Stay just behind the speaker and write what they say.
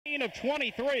14 of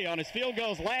 23 on his field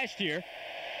goals last year.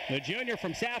 The junior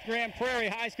from South Grand Prairie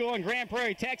High School in Grand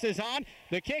Prairie, Texas on.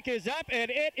 The kick is up,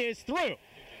 and it is through.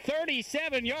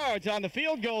 37 yards on the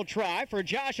field goal try for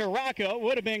Josh Aracco.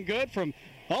 Would have been good from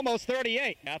almost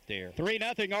 38 out there.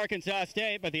 3-0 Arkansas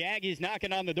State, but the Aggies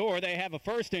knocking on the door. They have a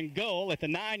 1st and goal at the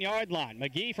 9-yard line.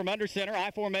 McGee from under center,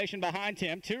 I formation behind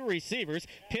him. 2 receivers.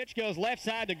 Pitch goes left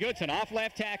side to Goodson. Off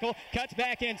left tackle, cuts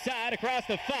back inside across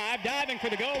the 5, diving for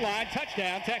the goal line.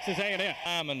 Touchdown, Texas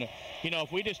A&M. And,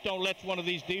 if we just don't let one of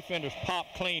these defenders pop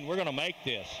clean, we're going to make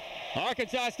this.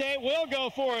 Arkansas State will go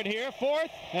for it here. 4th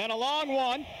and a long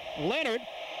one. Leonard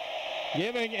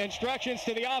giving instructions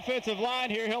to the offensive line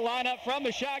here. He'll line up from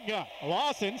the shotgun.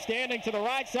 Lawson standing to the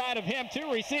right side of him.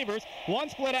 2 receivers. 1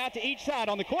 split out to each side.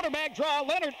 On the quarterback draw,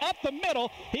 Leonard up the middle.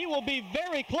 He will be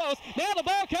very close. Now the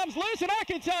ball comes loose, and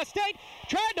Arkansas State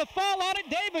tried to fall on it.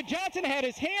 David Johnson had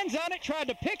his hands on it, tried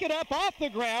to pick it up off the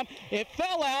ground. It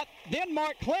fell out. Then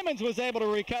Mark Clemens was able to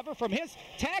recover from his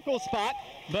tackle spot,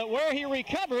 but where he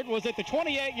recovered was at the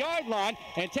 28-yard line,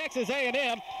 and Texas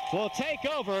A&M will take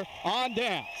over on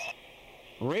downs.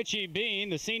 Richie Bean,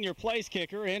 the senior place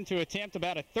kicker, in to attempt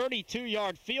about a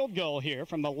 32-yard field goal here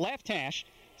from the left hash.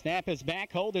 Snap is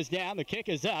back, hold is down, the kick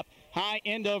is up. High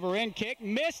end-over-end kick,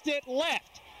 missed it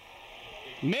left.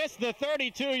 Missed the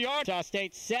 32-yard. Arkansas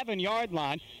State 7-yard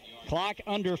line. Clock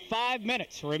under 5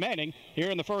 minutes remaining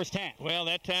here in the first half. Well,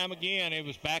 that time again, it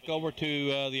was back over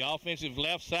to the offensive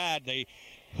left side. They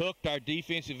hooked our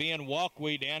defensive end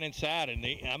walkway down inside, and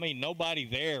nobody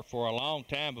there for a long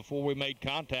time before we made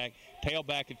contact.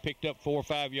 Tailback had picked up 4 or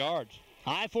 5 yards.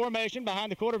 High formation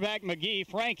behind the quarterback, McGee.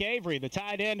 Frank Avery, the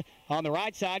tight end on the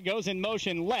right side, goes in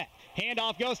motion left.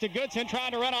 Handoff goes to Goodson,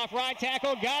 trying to run off right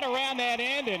tackle. Got around that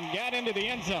end and got into the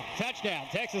end zone. Touchdown,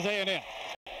 Texas A&M.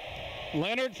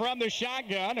 Leonard from the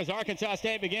shotgun as Arkansas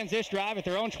State begins this drive at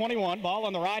their own 21. Ball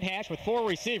on the right hash with 4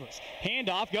 receivers.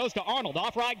 Handoff goes to Arnold.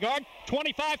 Off right guard,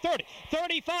 25-30,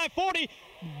 35-40.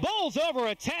 Bowls over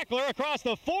a tackler across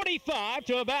the 45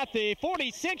 to about the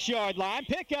 46-yard line.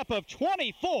 Pickup of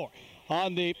 24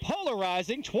 on the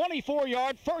polarizing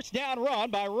 24-yard first down run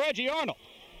by Reggie Arnold.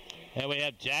 And we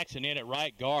have Jackson in at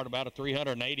right guard, about a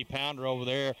 380-pounder over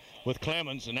there with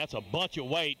Clemens, and that's a bunch of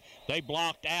weight. They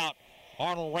blocked out.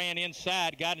 Arnold ran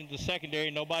inside, got into the secondary,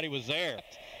 nobody was there.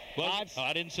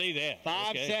 I didn't see that.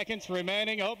 5 seconds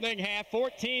remaining, opening half,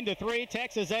 14-3,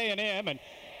 Texas A&M, and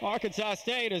Arkansas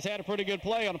State has had a pretty good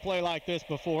play on a play like this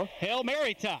before. Hail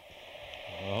Mary top.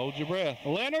 Hold your breath.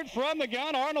 Leonard from the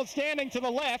gun, Arnold standing to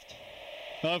the left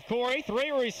of Corey.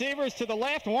 3 receivers to the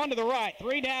left, 1 to the right.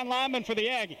 3 down linemen for the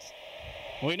Aggies.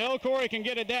 We know Corey can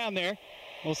get it down there.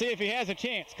 We'll see if he has a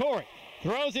chance. Corey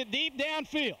throws it deep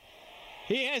downfield.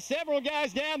 He has several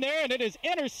guys down there, and it is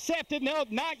intercepted,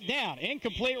 knocked down.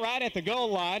 Incomplete right at the goal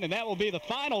line, and that will be the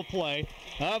final play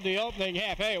of the opening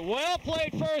half. Hey, well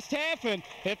played first half, and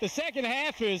if the second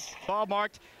half is ball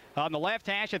marked on the left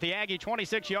hash at the Aggie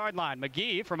 26-yard line.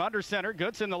 McGee from under center.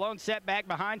 Goodson, the lone setback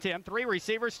behind him. 3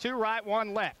 receivers, 2 right,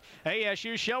 1 left.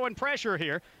 ASU showing pressure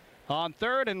here on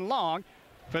 3rd and long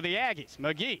for the Aggies.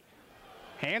 McGee.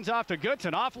 Hands off to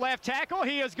Goodson, off left tackle.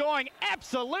 He is going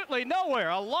absolutely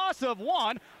nowhere. A loss of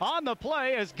 1 on the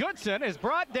play as Goodson is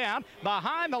brought down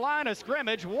behind the line of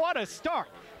scrimmage. What a start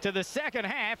to the second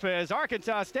half as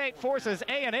Arkansas State forces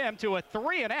A&M to a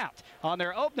 3-and-out on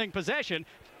their opening possession.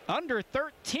 Under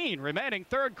 13 remaining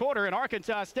third quarter, in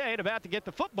Arkansas State about to get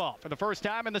the football for the first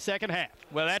time in the second half.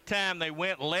 Well, that time they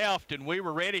went left, and we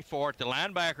were ready for it. The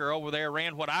linebacker over there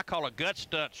ran what I call a gut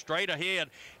stunt straight ahead,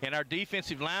 and our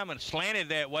defensive lineman slanted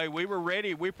that way. We were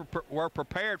ready. We were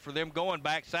prepared for them going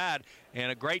backside,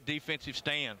 and a great defensive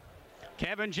stand.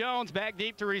 Kevin Jones back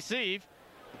deep to receive.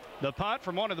 The punt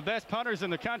from one of the best punters in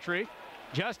the country,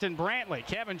 Justin Brantley.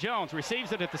 Kevin Jones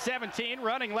receives it at the 17,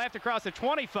 running left across the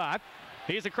 25.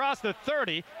 He's across the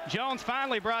 30. Jones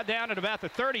finally brought down at about the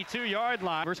 32-yard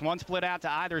line. 1 split out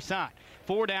to either side.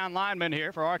 4 down linemen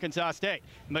here for Arkansas State.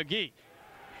 McGee.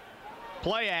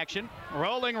 Play action.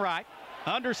 Rolling right.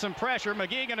 Under some pressure.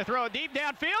 McGee going to throw it deep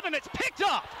downfield, and it's picked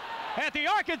off at the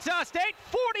Arkansas State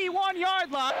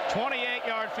 41-yard line.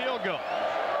 28-yard field goal.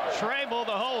 Schrebel,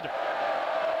 the holder.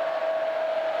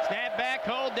 Snap back,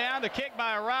 hold down. The kick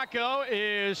by Aracco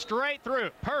is straight through.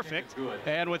 Perfect.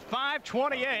 And with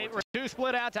 5:28, 2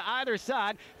 split out to either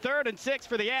side. 3rd and 6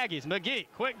 for the Aggies. McGee,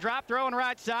 quick drop, throwing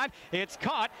right side. It's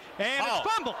caught, and it's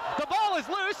fumbled. The ball is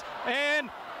loose, and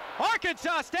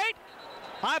Arkansas State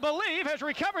I believe, has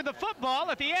recovered the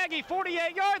football at the Aggie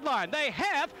 48-yard line. They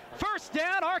have first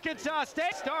down, Arkansas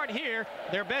State. Start here,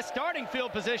 their best starting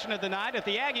field position of the night at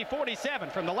the Aggie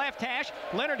 47. From the left hash,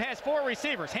 Leonard has 4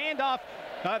 receivers. Handoff.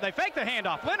 They fake the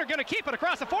handoff. Leonard going to keep it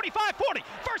across the 45, 40.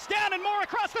 First down and more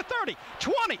across the 30,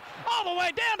 20, all the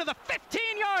way down to the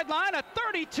 15-yard line. A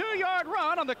 32-yard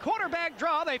run on the quarterback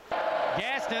draw.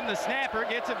 Gaston, the snapper,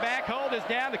 gets it back. Hold is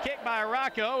down. The kick by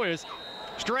Rocco is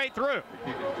straight through.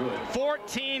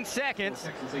 14 seconds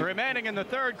remaining in the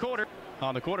third quarter.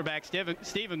 On the quarterback,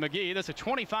 Stephen McGee. This is a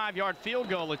 25-yard field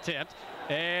goal attempt,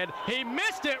 and he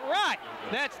missed it right.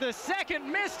 That's the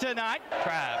second miss tonight.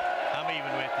 Tribe, I'm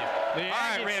even with you. All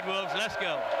right, Red Wolves, let's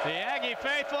go. The Aggie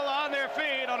faithful on their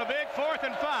feet on a big 4th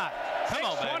and 5. Come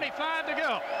on, 6:25 to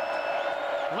go.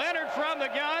 Leonard from the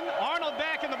gun. Arnold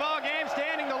back in the ball game,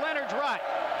 standing to Leonard's right.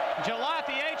 Jalot,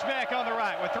 the H-back on the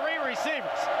right with 3 receivers.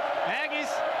 Aggies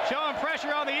showing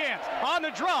pressure on the ends. On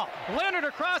the draw, Leonard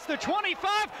across the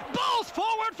 25. Balls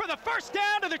forward for the first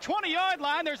down to the 20-yard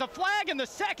line. There's a flag in the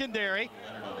secondary.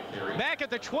 Back at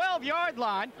the 12-yard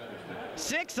line.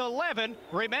 6:11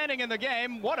 remaining in the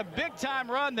game. What a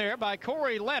big-time run there by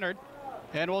Corey Leonard.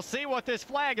 And we'll see what this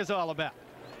flag is all about.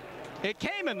 It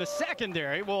came in the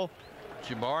secondary. Well,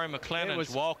 Jabari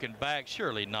McClennan's walking back.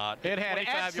 Surely not. It had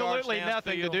absolutely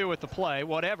nothing to do with the play,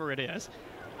 whatever it is.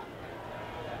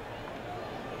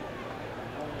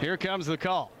 Here comes the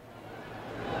call.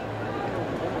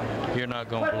 You're not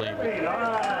going to believe it.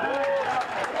 I'm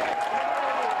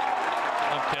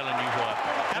telling you what.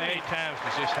 How many times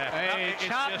does this happen? A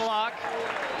chop block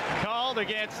called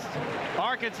against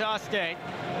Arkansas State.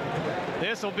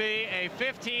 This will be a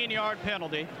 15-yard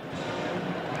penalty.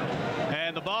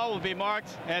 And the ball will be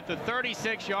marked at the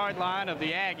 36-yard line of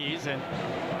the Aggies. And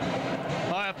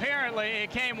apparently it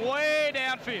came way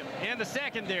downfield in the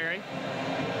secondary.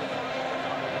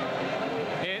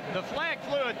 The flag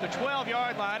flew at the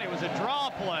 12-yard line. It was a draw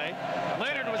play.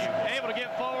 Leonard was able to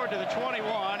get forward to the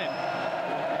 21. And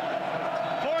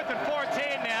 4th and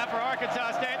 14 now for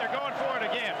Arkansas State. They're going for it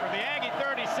again from the Aggie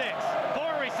 36.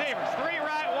 4 receivers, 3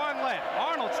 right, 1 left.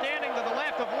 Arnold standing to the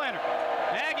left of Leonard.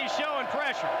 Aggies showing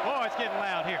pressure. Oh, it's getting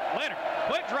loud here. Leonard,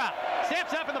 quick drop,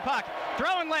 steps up in the pocket,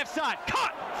 throwing left side,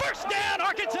 caught, first down,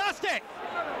 Arkansas State.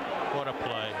 What a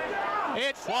play.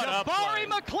 It's Jabari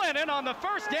McClennan on the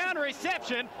first down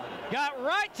reception. Got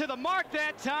right to the mark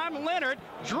that time. Leonard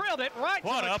drilled it right to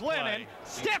McClennan.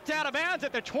 Stepped out of bounds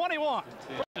at the 21.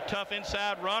 A tough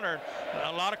inside runner.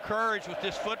 A lot of courage with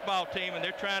this football team, and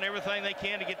they're trying everything they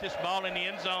can to get this ball in the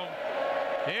end zone.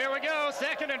 Here we go,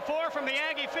 2nd and 4 from the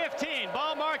Aggie 15.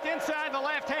 Ball marked inside the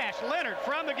left hash. Leonard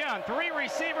from the gun. 3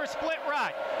 receivers split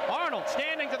right. Arnold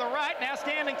standing to the right, now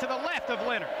standing to the left of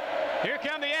Leonard. Here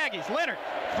come the Aggies. Leonard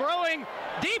throwing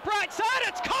deep right side.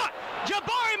 It's caught.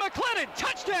 Jabari McClennan,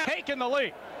 touchdown. Taking the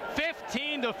lead,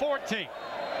 15-14.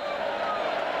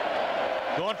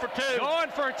 Going for 2. Going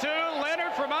for 2.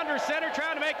 Leonard from under center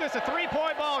trying to make this a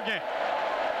 3-point ball game.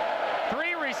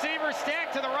 3 receivers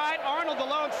stacked to the right. Arnold the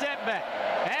lone setback.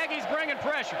 Aggies bringing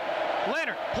pressure.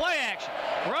 Leonard, play action.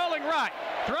 Rolling right.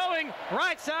 Throwing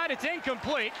right side. It's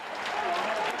incomplete.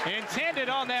 Intended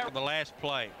on that. The last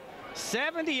play.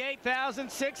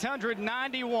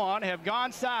 78,691 have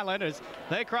gone silent as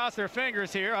they cross their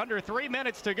fingers here. Under 3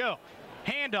 minutes to go.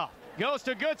 Handoff goes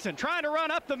to Goodson, trying to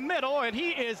run up the middle, and he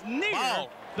is near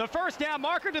the first down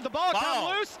marker. Did the ball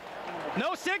come loose?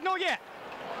 No signal yet.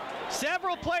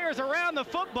 Several players around the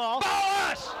football.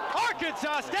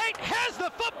 Arkansas State has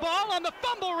the football on the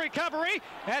fumble recovery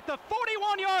at the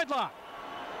 41-yard line.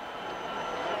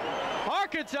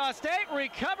 Arkansas State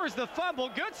recovers the fumble.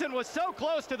 Goodson was so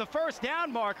close to the first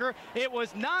down marker, it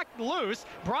was knocked loose.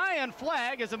 Brian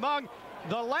Flagg is among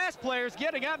the last players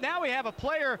getting up. Now we have a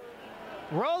player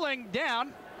rolling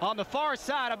down on the far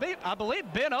side. I believe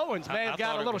Ben Owens may have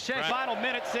got a little shake. Final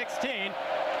minute 16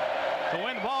 to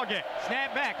win the ball game.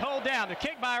 Snap back, hold down. The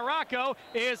kick by Rocco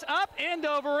is up, end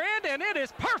over end, and it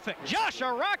is perfect.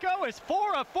 Joshua Rocco is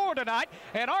 4 of 4 tonight,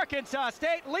 and Arkansas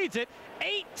State leads it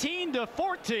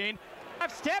 18-14.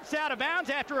 5 steps out of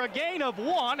bounds after a gain of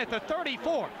 1 at the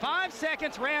 34. 5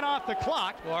 seconds ran off the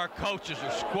clock. Well, our coaches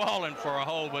are squalling for a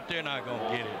hole, but they're not going to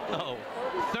get it. No.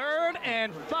 3rd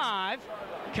and 5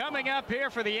 coming up here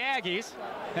for the Aggies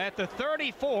at the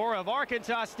 34 of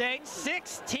Arkansas State.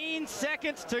 16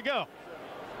 seconds to go.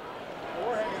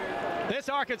 This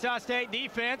Arkansas State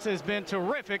defense has been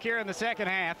terrific here in the second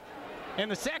half. In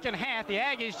the second half, the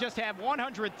Aggies just have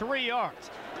 103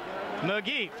 yards.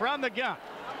 McGee from the gun.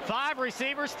 5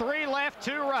 receivers, 3 left,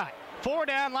 2 right. 4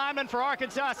 down linemen for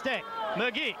Arkansas State.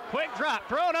 McGee, quick drop,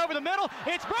 thrown over the middle.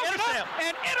 It's broken up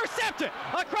and intercepted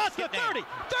across the 30,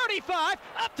 35,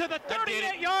 up to the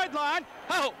 38-yard line.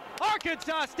 Oh,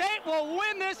 Arkansas State will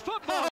win this football.